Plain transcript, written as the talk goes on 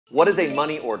What is a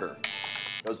money order?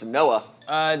 Goes to Noah.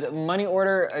 The money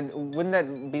order, wouldn't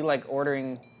that be like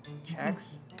ordering checks?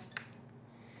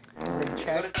 Ordering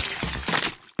checks?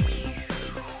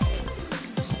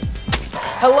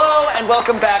 Hello and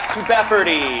welcome back to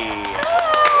Beopardy.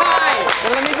 Hi!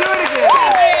 Let me do it again!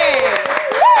 Hey!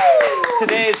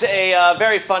 Today's a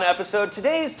very fun episode.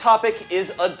 Today's topic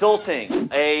is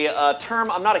adulting, a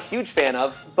term I'm not a huge fan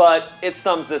of, but it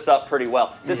sums this up pretty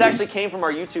well. This actually came from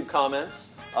our YouTube comments.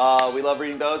 We love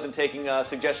reading those and taking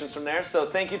suggestions from there, so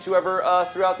thank you to whoever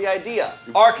threw out the idea.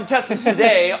 Our contestants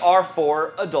today are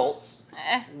 4 adults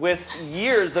with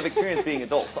years of experience being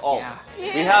adults, all of them.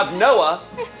 Yeah. We have Noah.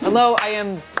 Hello, I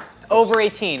am over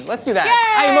 18. Let's do that. Yay!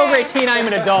 I am over 18, I am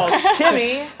an adult.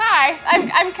 Kimmy. Hi,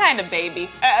 I'm kind of baby,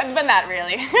 but not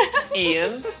really.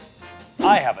 Ian.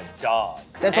 I have a dog.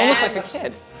 That's almost like a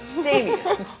kid. Damien.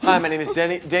 Hi, my name is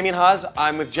Damien Haas.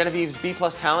 I'm with Genevieve's B+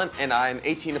 talent, and I'm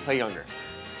 18 to play younger.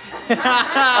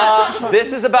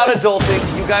 This is about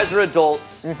adulting. You guys are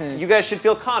adults. You guys should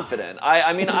feel confident.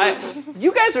 I mean,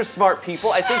 you guys are smart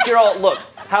people. I think you're all, look,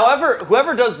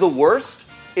 whoever does the worst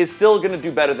is still gonna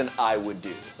do better than I would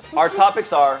do. Our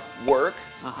topics are work,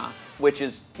 which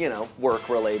is, you know, work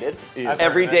related. Yeah.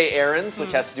 Everyday errands,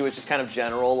 which has to do with just kind of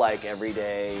general, like,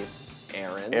 everyday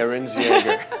errands. Aaron's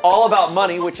younger. All about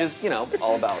money, which is, you know,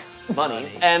 all about money.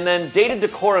 And then dated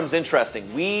decorum's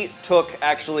interesting. We took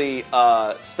actually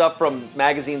stuff from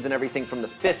magazines and everything from the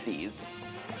 50s,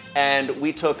 and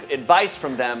we took advice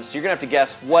from them, so you're gonna have to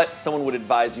guess what someone would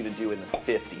advise you to do in the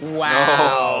 50s.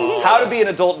 Wow. How to be an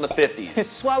adult in the 50s.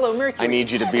 Swallow mercury. I need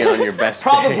you to be on your best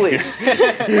Probably.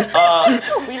 behavior.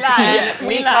 We lied.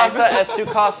 Mi casa es su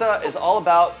casa is all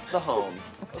about the home.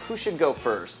 Who should go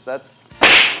first? That's...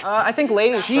 I think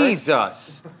ladies first.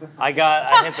 Jesus. I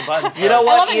hit the button. You know I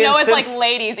what, love that Ian? Noah's Since- like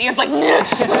ladies. Ian's like,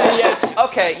 nah.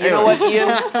 Okay, you know what,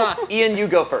 Ian? Ian, you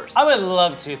go first. I would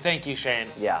love to. Thank you, Shane.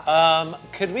 Yeah.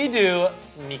 Could we do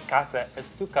mi casa es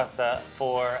su casa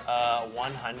for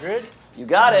 100? You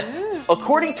got it.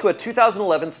 According to a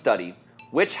 2011 study,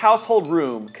 which household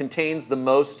room contains the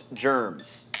most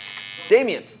germs?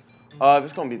 Damien. This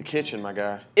is gonna be the kitchen, my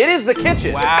guy. It is the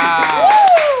kitchen. Wow.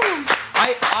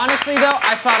 I honestly though,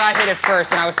 I thought I hit it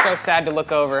first and I was so sad to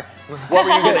look over. What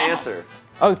were you gonna answer?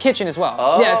 Oh, the kitchen as well.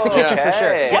 Oh, yeah, it's the kitchen for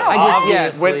sure. okay. I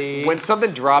just, yeah. When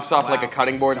something drops off like a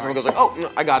cutting board and someone goes like, oh,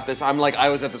 no, I got this. I'm like, I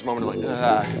was at this moment like,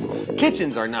 'cause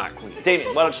kitchens are not clean.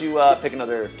 Damien, why don't you pick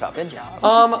another topic? Good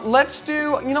job. Let's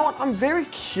do, you know what? I'm very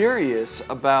curious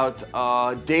about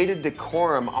dated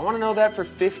decorum. I want to know that for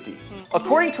 50.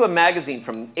 According to a magazine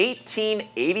from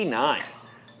 1889,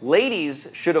 ladies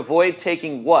should avoid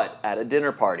taking what at a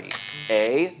dinner party?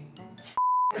 A.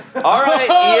 All right,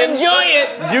 Ian. Enjoy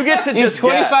it. You get to just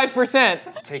guess.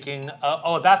 25%. Taking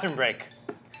a bathroom break.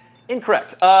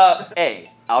 Incorrect. A.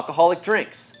 Alcoholic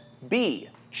drinks. B.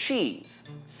 Cheese.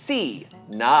 C.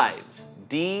 Knives.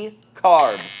 D.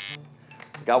 Carbs.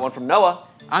 We got one from Noah.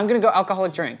 I'm gonna go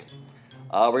alcoholic drink.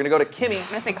 We're gonna go to Kimmy. I'm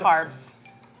gonna say carbs.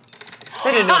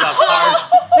 They didn't know about carbs.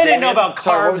 They didn't know about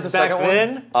Sorry, what was carbs the back second one?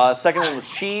 then. Second one was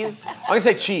cheese. I'm gonna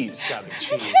say cheese. Gotta be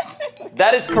cheese.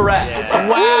 That is correct.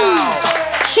 Wow.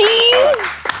 Cheese.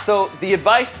 So the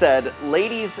advice said,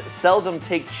 ladies seldom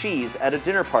take cheese at a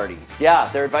dinner party. Yeah,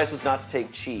 their advice was not to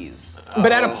take cheese.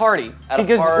 But at a party. At a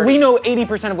because party. we know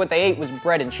 80% of what they ate was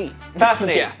bread and cheese.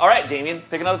 Fascinating. Yeah. All right, Damien,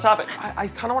 pick another topic. I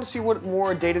kind of want to see what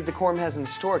more dated decorum has in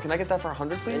store. Can I get that for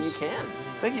 100, please? And you can.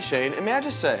 Thank you, Shane. And may I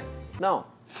just say, No.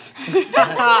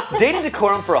 Dated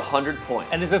decorum for 100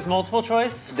 points. And is this multiple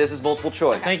choice? This is multiple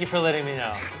choice. Thank you for letting me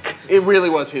know. it really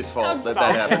was his fault that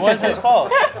It happened. was his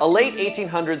fault. A late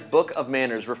 1800s book of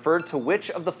manners referred to which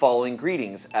of the following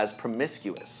greetings as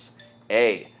promiscuous?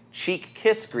 A. Cheek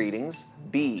kiss greetings.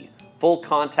 B. Full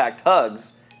contact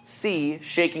hugs. C.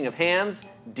 Shaking of hands.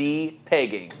 D.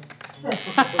 Pegging.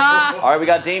 All right, we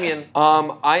got Damien.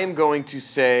 I am going to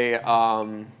say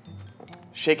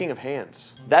shaking of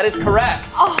hands. That is correct.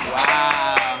 Oh.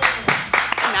 Wow.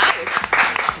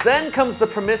 Nice. Then comes the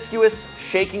promiscuous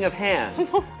shaking of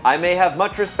hands. I may have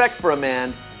much respect for a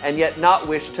man and yet not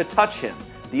wish to touch him.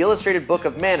 The Illustrated Book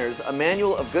of Manners, a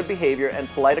manual of good behavior and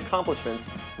polite accomplishments,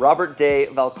 Robert de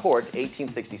Valcourt,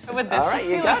 1866. Would this All right, just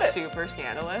you be got like it. super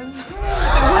scandalous? Oh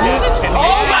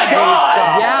my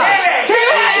God! Yeah.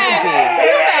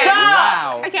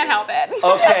 Wow. I can't help it.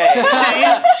 Okay.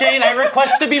 Shane, I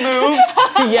request to be moved.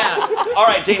 Yeah. All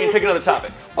right, Damien, pick another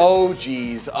topic. Oh,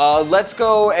 geez. Let's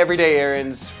go everyday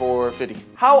errands for 50.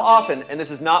 How often, and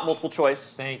this is not multiple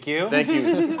choice, Thank you. Thank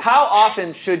you. how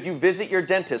often should you visit your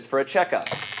dentist for a checkup?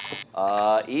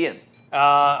 Ian.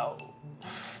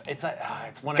 It's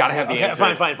one. Gotta have the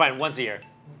answer. Fine. Once a year.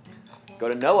 Go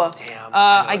to Noah. Damn.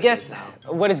 I guess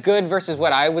what is good versus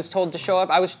what I was told to show up.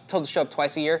 I was told to show up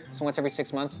twice a year, so once every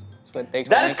 6 months. That's what they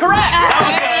told That me. is correct!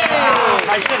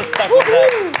 I should have stuck with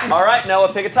that. All right,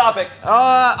 Noah, pick a topic.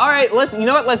 All right, you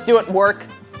know what? Let's do it. Work.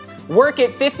 Work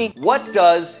at 50. What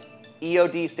does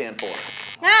EOD stand for?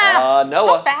 Ah,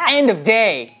 Noah. So fast. End of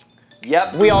day.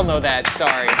 Yep. We all know that.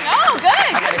 Sorry. Oh,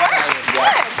 good. Good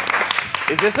work. Good.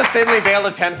 Is this a thinly veiled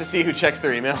attempt to see who checks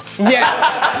their emails? Yes.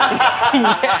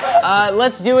 Yes.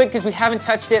 Let's do it because we haven't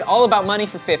touched it. All about money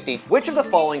for 50. Which of the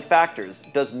following factors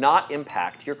does not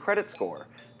impact your credit score?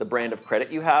 The brand of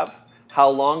credit you have, how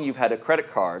long you've had a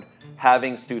credit card,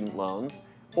 having student loans,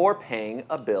 or paying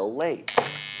a bill late?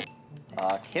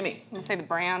 Kimmy. I'm gonna say the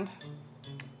brand.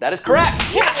 That is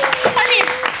correct. Yeah. I mean,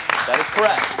 That is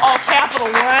correct. all capital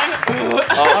one.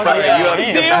 Oh, sorry, yeah. you have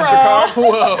Zero. the MasterCard?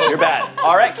 Whoa. You're bad.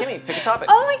 All right, Kimmy, pick a topic.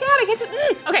 Oh my God, I get to.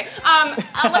 Okay.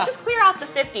 Let's just clear off the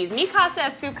 50s. Mi casa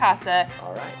es su casa.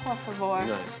 All right. Por favor.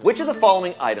 Nice. Which of the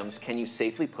following items can you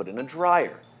safely put in a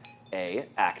dryer? A,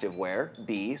 activewear,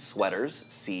 B, sweaters,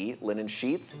 C, linen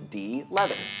sheets, D,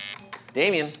 leather.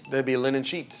 Damien. That'd be linen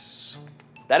sheets.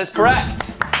 That is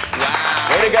correct. Wow.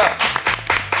 Way to go.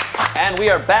 And we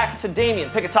are back to Damien.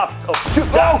 Pick a topic. Oh, shoot.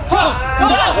 One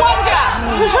job.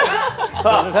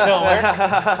 Does it still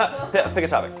work? Pick a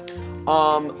topic.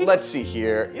 Let's see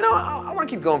here. You know, I want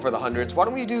to keep going for the hundreds. Why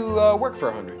don't we do work for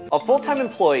 100? A full-time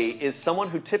employee is someone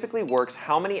who typically works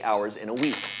how many hours in a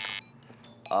week?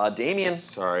 Damien.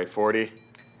 Sorry, 40.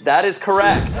 That is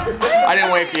correct. I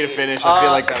didn't wait for you to finish. I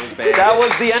feel like that was bad. That was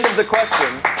the end of the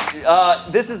question.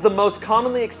 This is the most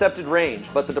commonly accepted range,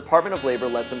 but the Department of Labor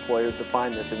lets employers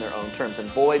define this in their own terms,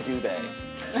 and boy, do they.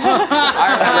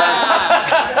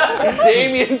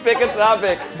 Damien, pick a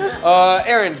topic.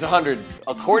 Aaron's 100.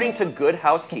 According to Good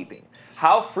Housekeeping,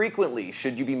 how frequently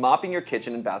should you be mopping your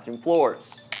kitchen and bathroom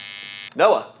floors?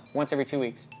 Noah. Once every 2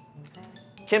 weeks.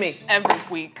 Kimmy. Every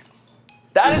week.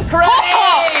 That is correct!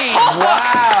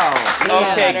 Wow.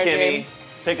 Okay, Better, Kimmy, dude.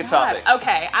 pick a topic.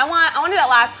 Okay, I want to do that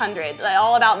last 100. Like,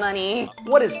 all about money.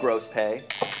 What is gross pay?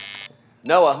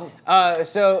 Noah.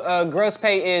 Gross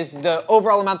pay is the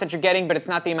overall amount that you're getting, but it's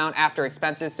not the amount after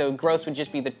expenses. So gross would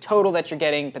just be the total that you're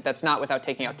getting, but that's not without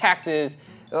taking out taxes.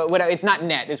 It's not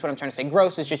net, is what I'm trying to say.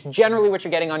 Gross is just generally what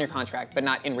you're getting on your contract, but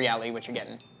not in reality what you're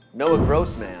getting. Noah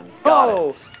Grossman. Got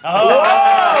it.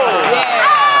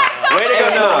 Yeah. Way to go,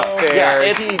 Noah. Fair. Yeah,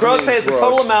 it's He gross pay is the gross.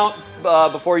 total amount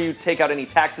before you take out any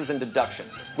taxes and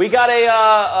deductions. We got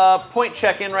a point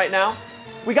check-in right now.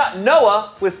 We got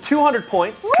Noah with 200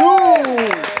 points. We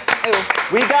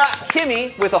got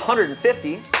Kimmy with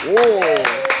 150.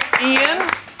 Ian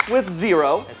with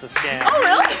 0. It's a scam. Oh,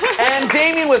 really? And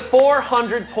Damien with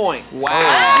 400 points. Wow.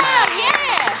 Oh, yeah.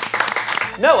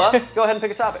 Noah, go ahead and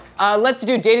pick a topic. Let's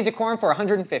do data decorum for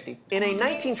 150. In a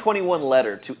 1921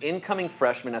 letter to incoming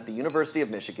freshmen at the University of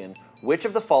Michigan, which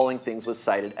of the following things was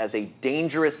cited as a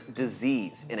dangerous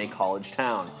disease in a college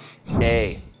town?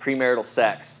 A, premarital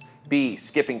sex. B,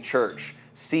 skipping church.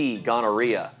 C,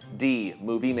 gonorrhea. D,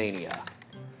 movie mania.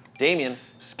 Damien.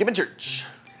 Skipping church.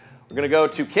 We're gonna go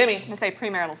to Kimmy. I'm gonna say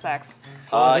premarital sex.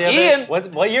 Ian.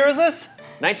 What year is this?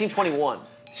 1921.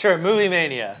 Sure, Movie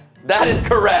Mania. That is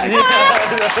correct.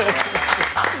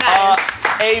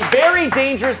 A very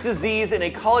dangerous disease in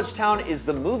a college town is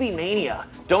the movie mania.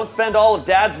 Don't spend all of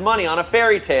Dad's money on a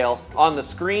fairy tale on the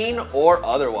screen or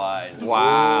otherwise.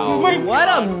 Wow. What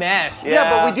a mess. Yeah. Yeah,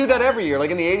 but we do that every year.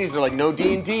 Like in the 80s, they're like, no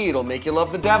D&D, it'll make you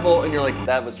love the devil. And you're like,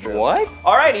 That was true. what?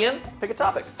 All right, Ian, pick a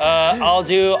topic. I'll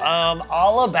do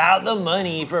all about the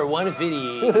money for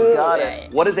 150. Got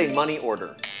it. What is a money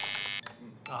order?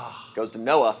 Goes to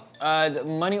Noah. The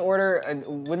money order,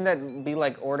 wouldn't that be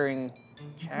like ordering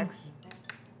checks?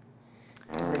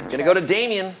 Gonna go to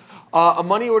Damien. A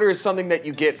money order is something that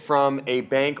you get from a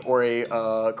bank or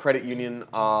a credit union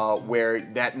where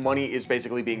that money is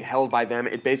basically being held by them.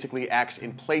 It basically acts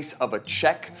in place of a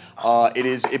check.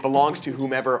 It belongs to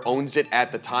whomever owns it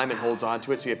at the time and holds on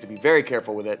to it, so you have to be very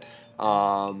careful with it.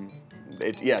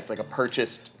 It's like a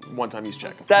purchased one-time use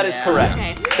check. That is correct.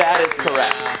 Okay. That is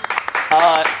correct.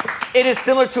 It is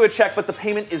similar to a check, but the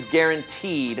payment is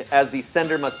guaranteed as the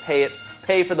sender must pay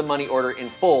for the money order in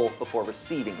full before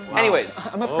receiving. Anyways,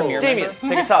 I'm a premier Damien,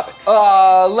 member. pick a topic.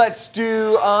 Let's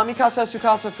do mi casa su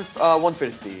casa for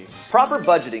 150. Proper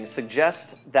budgeting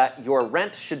suggests that your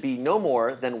rent should be no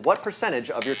more than what percentage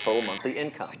of your total monthly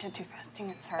income? Did too fast. Dang,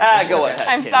 it's hard. Go ahead.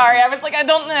 I'm Kimmy. sorry. I was like, I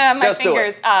don't know my Just do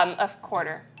fingers. it. A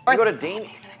quarter. We go to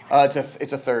Damien. It's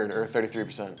a third or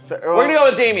 33%. We're gonna go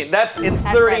with Damien. It's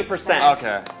 30%.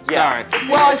 Okay. Yeah. Sorry.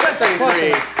 Well, I said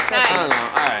 33. Nice. I don't know.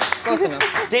 All right. Close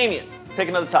enough. Damien, pick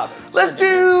another topic. Let's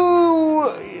do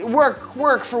do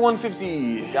work for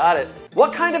 150. Got it.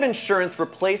 What kind of insurance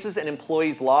replaces an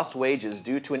employee's lost wages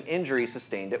due to an injury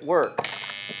sustained at work?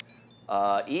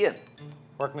 Ian.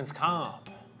 Workman's comp.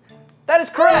 That is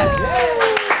correct.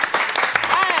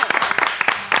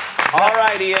 All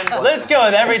right, Ian. Let's go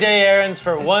with everyday errands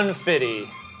for 150.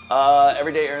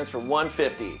 Everyday errands for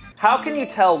 150. How can you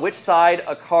tell which side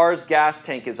a car's gas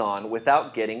tank is on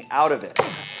without getting out of it?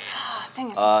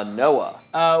 Dang it. Noah.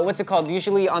 What's it called?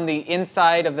 Usually on the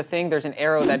inside of the thing, there's an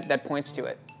arrow that points to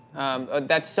it.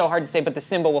 That's so hard to say, but the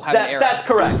symbol will have an arrow. That's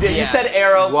correct. You Yeah. said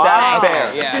arrow. Wow. That's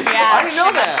fair. Yeah. I didn't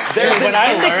know that. There's When an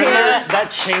I learned indicator. that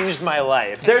changed my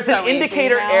life. There's so an easy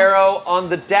indicator now. arrow on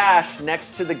the dash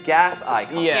next to the gas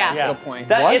icon. Yeah, Yeah. little point.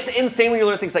 What? It's insane when you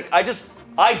learn things like I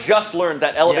just learned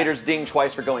that elevators ding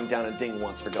twice for going down and ding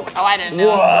once for going up. Oh, I didn't know.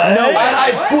 No way.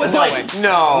 I was like,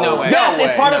 No. No way. yes, No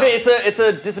it's way. part of it. It's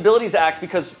a Disabilities Act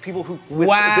because people who with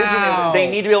Wow. vision, they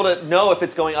need to be able to know if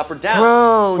it's going up or down.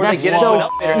 Bro, before that's they get so into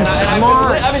an elevator. And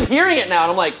smart. I've been hearing it now,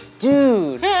 and I'm like,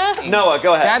 Dude, Noah,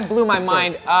 go ahead. that blew my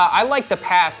mind. I like the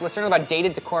past. Let's learn about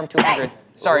dated decorum 200.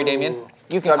 Sorry, Damien.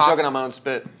 You So can I'm cough. choking on my own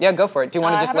spit. Yeah, go for it. Do you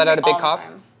want to just let out a big all the cough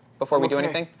time. before we do Okay.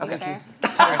 anything? Okay.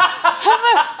 Sure.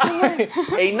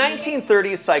 A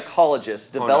 1930s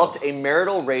psychologist developed a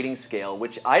marital rating scale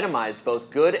which itemized both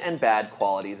good and bad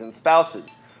qualities in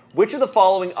spouses. Which of the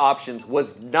following options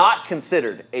was not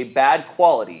considered a bad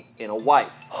quality in a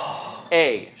wife?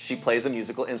 A, she plays a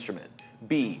musical instrument.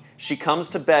 B, she comes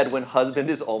to bed when husband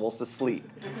is almost asleep.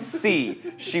 C,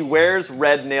 she wears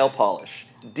red nail polish.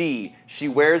 D, she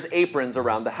wears aprons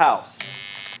around the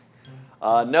house.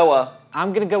 Noah,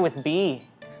 I'm gonna go with B.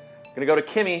 gonna go to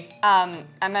Kimmy. I'm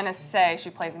gonna say she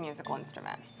plays a musical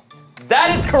instrument.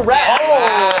 That is correct.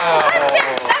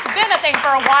 That's been a thing for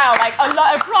a while. Like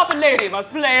a proper lady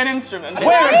must play an instrument.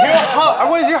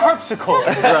 Where's your harpsichord?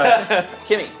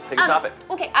 Kimmy, pick a topic.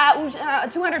 Okay.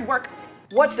 200 work.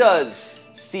 What does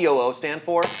COO stand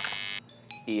for?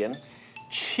 Ian.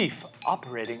 Chief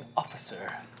Operating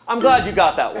Officer. I'm glad you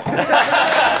got that one.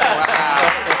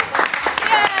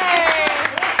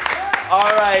 Yay!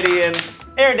 All right, Ian.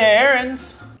 Everyday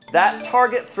errands. That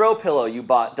Target throw pillow you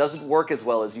bought doesn't work as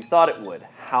well as you thought it would.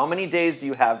 How many days do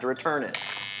you have to return it?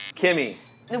 Kimmy.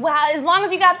 Well, as long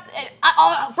as you got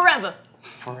forever.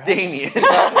 Damien. You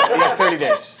have 30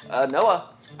 days. Noah.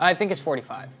 I think it's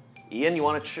 45. Ian, you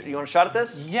want a shot at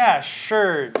this? Yeah,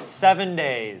 sure. 7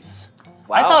 days.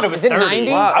 Wow. I thought it was Is it 30.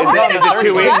 90? Wow, I is wanted to it know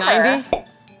 2 what weeks? was better. 90?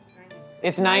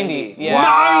 It's 90. Yeah.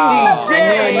 Wow.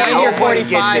 90 or Nobody 45.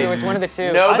 gets It it. was one of the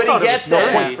two. Nobody thought it was gets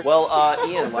 30. it. Well,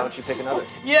 Ian, why don't you pick another?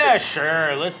 Yeah,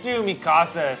 sure. Let's do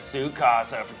Mikasa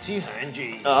Sukasa for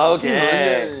 200.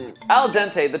 Okay. Al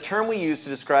dente, the term we use to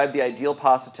describe the ideal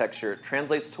pasta texture,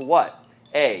 translates to what?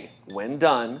 A, when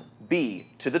done. B,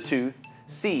 to the tooth.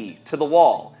 C, to the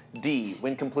wall. D,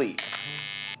 when complete.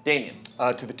 Damien.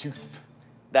 To the tooth.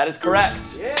 That is correct.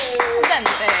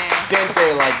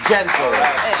 Dente like gentle.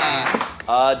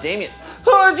 Damien.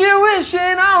 Oh, you wishing?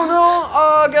 I don't know.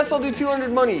 I guess I'll do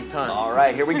 200 money time. All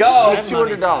right, here we go.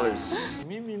 $200.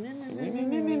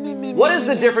 What is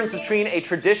the difference between a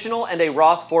traditional and a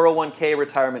Roth 401k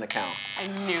retirement account? I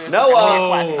knew this Noah. was gonna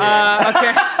be a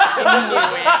question.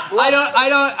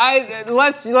 Okay.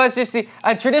 Let's just see.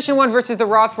 A tradition one versus the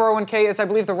Roth 401k is, I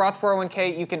believe the Roth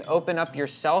 401k you can open up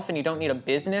yourself and you don't need a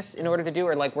business in order to do,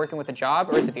 or like working with a job,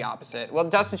 or is it the opposite? Well,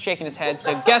 Dustin's shaking his head,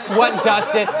 so guess what,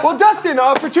 Dustin? Well, Dustin,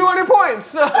 for 200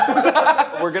 points.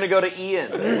 We're gonna go to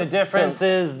Ian. The difference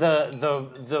is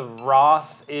the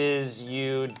Roth is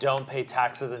you don't pay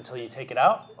taxes until you take it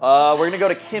out. We're gonna go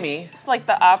to Kimmy. It's like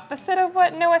the opposite of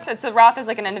what Noah said. So Roth is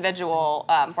like an individual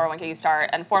 401k you start,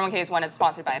 and 401k is when it's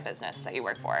sponsored by a business that you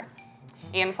work for.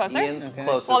 Ian's closer? Ian's Okay.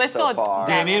 closest Well, there's so still a far.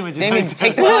 Damien, would you Damien, like to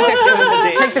take the context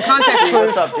clues. Take the context clues.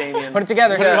 What's up, Damien? Put it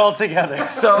together. put it all together?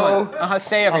 So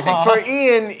Say everything. for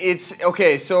Ian, it's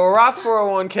okay. So a Roth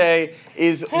 401k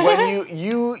is when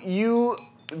you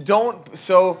don't.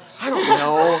 So I don't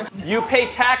know. You pay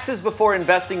taxes before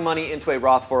investing money into a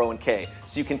Roth 401k,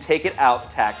 so you can take it out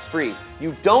tax-free.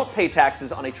 You don't pay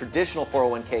taxes on a traditional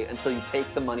 401k until you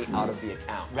take the money out of the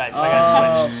account. Right, so I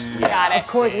got switched. Got it. Of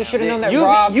course, we should have known that You've,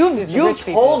 Rob's you've, is you've rich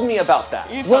people. told me about that.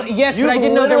 Well, yes, You've but I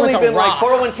didn't know there was literally a been like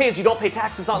Roth. 401ks, you don't pay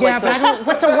taxes on. Yeah, like, but I don't,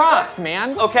 what's a Roth,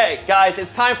 man? Okay, guys,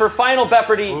 it's time for final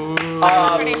Beopardy.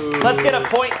 Let's get a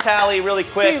point tally really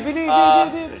quick.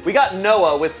 We got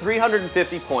Noah with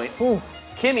 350 points. Ooh.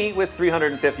 Kimmy with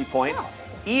 350 points.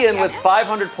 Ian with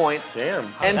 500 points. Damn.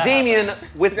 And Damien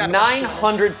with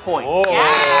 900 points.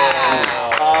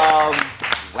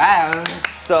 Wow.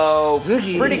 So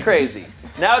Spooky. pretty crazy.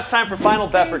 Now it's time for final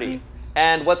Beopardy.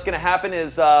 And what's going to happen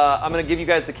is I'm going to give you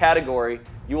guys the category.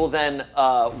 You will then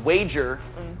wager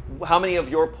how many of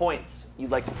your points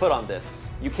you'd like to put on this.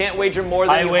 You can't wager more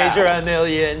than you have. I wager $1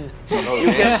 million. You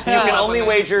can only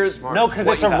wager. No, because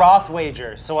it's a Roth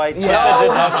wager, so I took the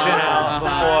deduction out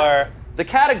before. The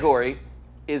category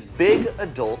is big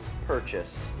adult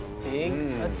purchase. Big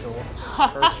adult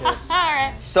purchase. All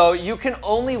right. So you can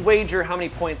only wager how many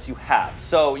points you have.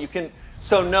 So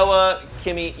Noah,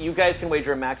 Kimmy, you guys can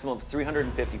wager a maximum of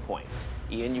 350 points.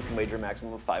 Ian, you can wager a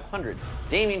maximum of 500.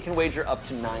 Damien can wager up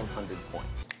to 900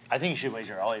 points. I think you should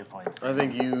wager all your points. I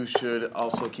think you should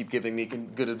also keep giving me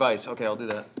good advice. Okay, I'll do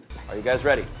that. Are you guys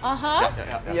ready?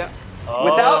 Yeah.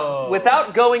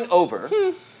 Without going over,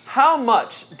 how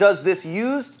much does this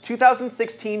used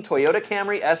 2016 Toyota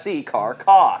Camry SE car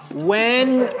cost?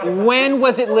 When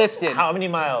was it listed? How many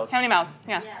miles? How many miles?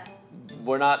 Yeah.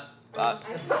 We're not.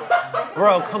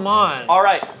 Bro, come on. All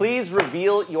right, please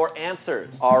reveal your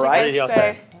answers. All What right. did y'all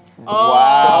say?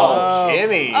 Wow,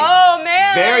 Kimmy. Oh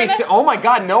man. Oh my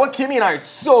God, Noah, Kimmy, and I are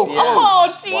so close.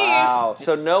 Oh jeez. Wow.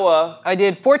 So Noah. I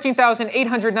did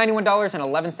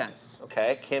 $14,891.11.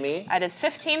 Okay, Kimmy. I did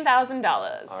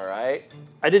 $15,000. All right.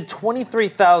 I did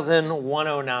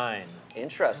 23,109.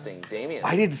 Interesting, Damien.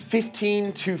 I did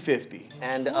 15,250.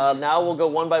 And now we'll go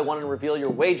one by one and reveal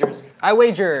your wagers. I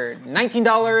wagered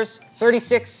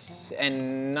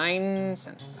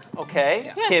 $19.36.09. Okay,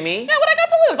 Kimmy. Yeah, what I got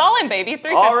to lose? All in, baby.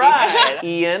 350. All right,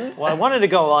 Ian. Well, I wanted to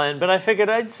go all in, but I figured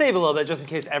I'd save a little bit just in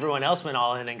case everyone else went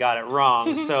all in and got it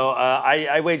wrong. So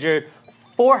I wagered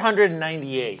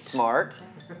 498. Smart.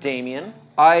 Damien.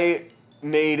 I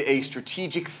made a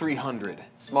strategic 300.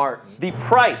 Smart. The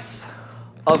price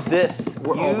of this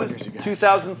We're all winners, used you guys.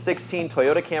 2016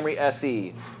 Toyota Camry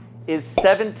SE is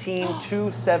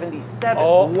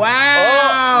 $17,277.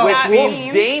 Wow! Which That means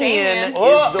means Damien Damien.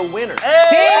 is the winner.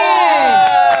 Damien!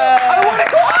 I want a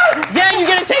car! Yeah, you're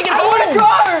gonna take it home! I want a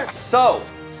car! So,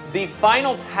 the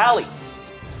final tallies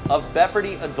of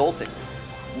Beopardy Adulting.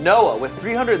 Noah with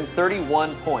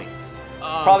 331 points.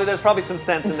 There's probably some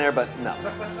sense in there, but no.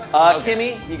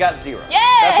 Kimmy, you got 0.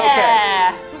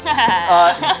 Yeah.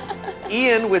 That's okay.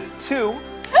 Ian with 2.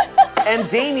 And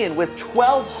Damien with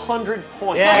 1,200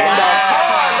 points. Damien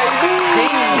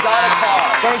got a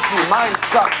car. Thank you, mine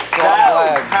sucks, so I'm That's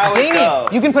glad. how it Damien, goes.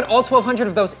 you can put all 1,200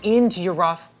 of those into your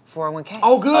Roth 401k.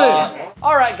 Oh, good.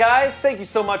 All right, guys, thank you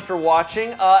so much for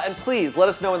watching. And please let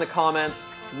us know in the comments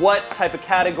what type of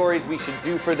categories we should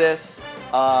do for this.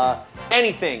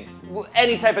 Anything,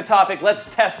 any type of topic, let's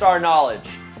test our knowledge.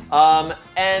 And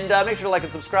make sure to like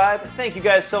and subscribe. Thank you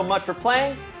guys so much for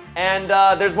playing. And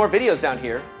there's more videos down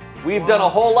here. We've done a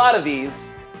whole lot of these,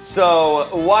 so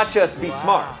watch us be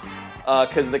smart.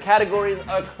 Because the categories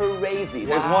are crazy.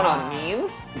 There's one on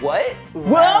memes. What?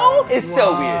 Whoa! It's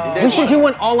so weird. We should do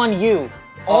one all on you.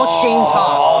 All Shane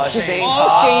Top. Just Shane all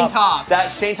Top. Shane Top. That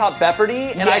Shane Top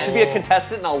Beopardy, and I should be a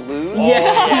contestant and I'll lose?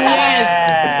 Yes.